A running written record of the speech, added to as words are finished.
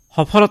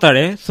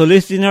সফলতাৰে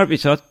 40 দিনৰ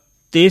পিছত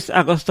 23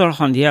 আগষ্টৰ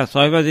সন্ধিয়া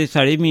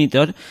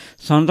 6:04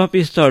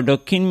 চন্দ্ৰপৃষ্ঠৰ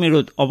দক্ষিণ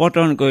মেৰুত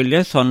অৱতৰণ কৰিলে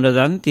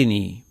চন্দ্ৰযান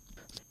 3।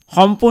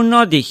 সম্পূৰ্ণ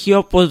দেশীয়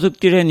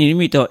প্ৰযুক্তিৰে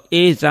নিৰ্মিত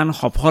এই যান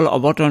সফল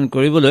অৱতৰণ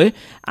কৰিবলৈ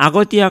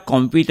আগতীয়া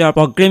কম্পিউটাৰ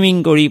প্ৰগ্ৰেমিং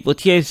কৰি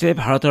পঠিয়াইছে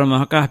ভাৰতৰ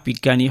মহাকাশ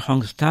বিজ্ঞানী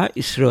সংস্থা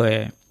ইছৰ'য়ে।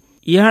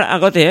 ইয়াৰ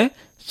আগতে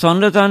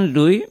চন্দ্ৰযান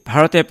 2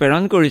 ভাৰতে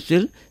প্ৰেৰণ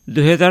কৰিছিল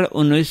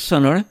 2019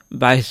 চনৰ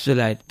 22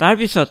 জুলাইত। তাৰ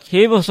পিছত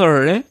সেই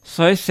বছৰৰে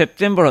 6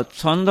 ছেপ্টেম্বৰত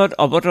চন্দ্ৰত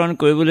অৱতৰণ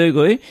কৰিবলৈ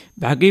গৈ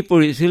ভাগি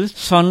পৰিছিল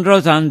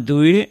চন্দ্ৰযান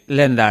 2ৰ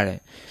লেণ্ডাৰ।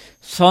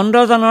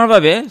 চন্দ্ৰযানৰ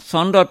বাবে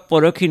চন্দ্ৰত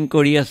প্ৰদক্ষিণ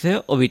কৰি আছে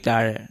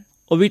অবিটাৰ।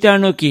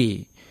 অবিটাৰনো কি?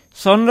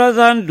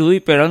 চন্দ্ৰযান 2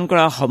 প্ৰেৰণ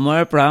কৰা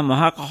সময়ৰ পৰা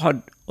মহাকাশত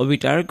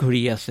অবিটাৰ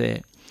ঘূৰি আছে।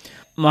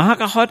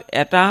 মহাকাশত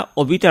এটা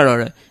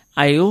অবিটাৰৰ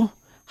আয়ু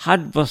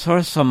 7 বছৰ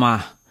 6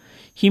 মাহ।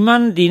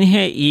 সিমান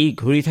দিনহে ই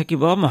ঘূৰি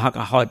থাকিব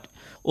মহাকাশত।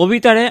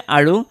 অবিটাৰে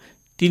আৰু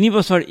 3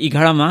 বছৰ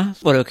 11 মাহ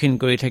প্ৰদক্ষিণ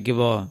কৰি থাকিব।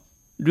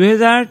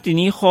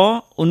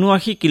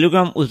 2379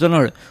 কিলোগ্ৰাম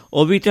ওজনৰ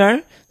অবিটাৰ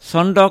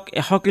চন্দ্ৰক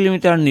 100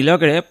 কিলোমিটাৰ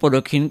নিলগেৰে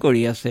প্ৰদক্ষিণ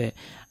কৰি আছে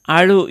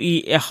আৰু ই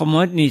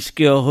এসময়ত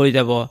নিষ্ক্ৰিয় হৈ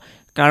যাব,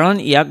 কাৰণ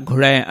ইয়াক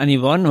ঘূৰাই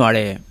আনিব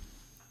নোৱাৰে।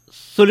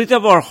 চলিত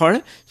বৰ্ষৰ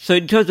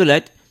 14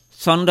 জুলাইত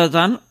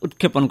চন্দ্ৰযান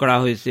উৎক্ষেপণ কৰা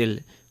হৈছিল।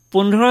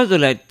 15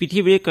 জুলাইত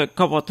পৃথিৱীৰ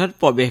কক্ষপথত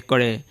প্ৰৱেশ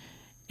কৰে।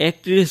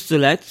 31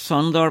 জুলাইত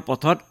চন্দ্ৰৰ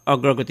পথত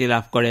অগ্ৰগতি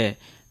লাভ কৰে।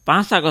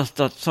 5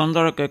 আগষ্টত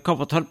চন্দ্ৰৰ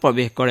কক্ষপথত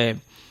প্ৰৱেশ কৰে।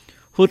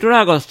 17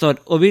 আগষ্টত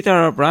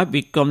অবিটাৰৰ পৰা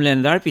বিক্ৰম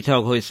লেণ্ডাৰ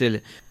পৃথক হৈছিল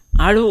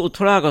আৰু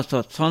 18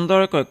 আগষ্টত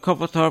চন্দ্ৰৰ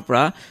কক্ষপথৰ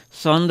পৰা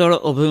চন্দ্ৰৰ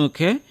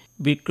অভিমুখে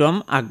বিক্ৰম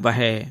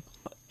আগবাঢ়ে।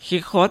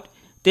 শেষত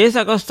 23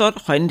 আগষ্টত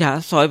সন্ধ্যা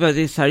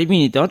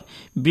 6:04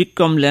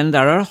 বিক্ৰম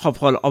লেণ্ডাৰৰ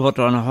সফল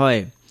অৱতৰণ হয়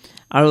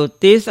আৰু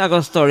 23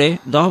 আগষ্টৰে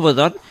 10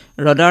 বজাত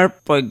ৰডাৰ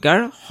প্ৰজ্ঞাৰ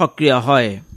সক্ৰিয় হয়।